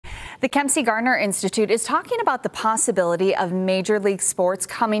The Kempsey Gardner Institute is talking about the possibility of Major League sports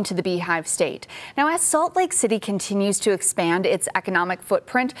coming to the Beehive State. Now, as Salt Lake City continues to expand its economic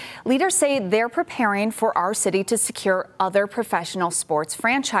footprint, leaders say they're preparing for our city to secure other professional sports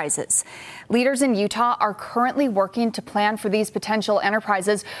franchises. Leaders in Utah are currently working to plan for these potential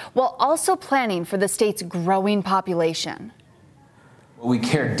enterprises while also planning for the state's growing population. What we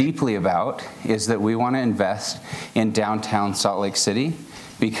care deeply about is that we want to invest in downtown Salt Lake City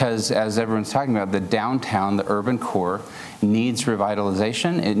because, as everyone's talking about, the downtown, the urban core, needs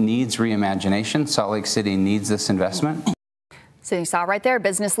revitalization. It needs reimagination. Salt Lake City needs this investment. So you saw right there,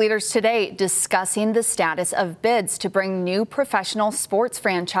 business leaders today discussing the status of bids to bring new professional sports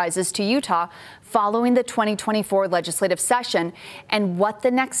franchises to Utah following the 2024 legislative session and what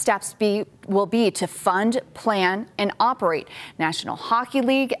the next steps will be to fund, plan, and operate National Hockey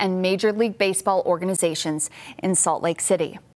League and Major League Baseball organizations in Salt Lake City.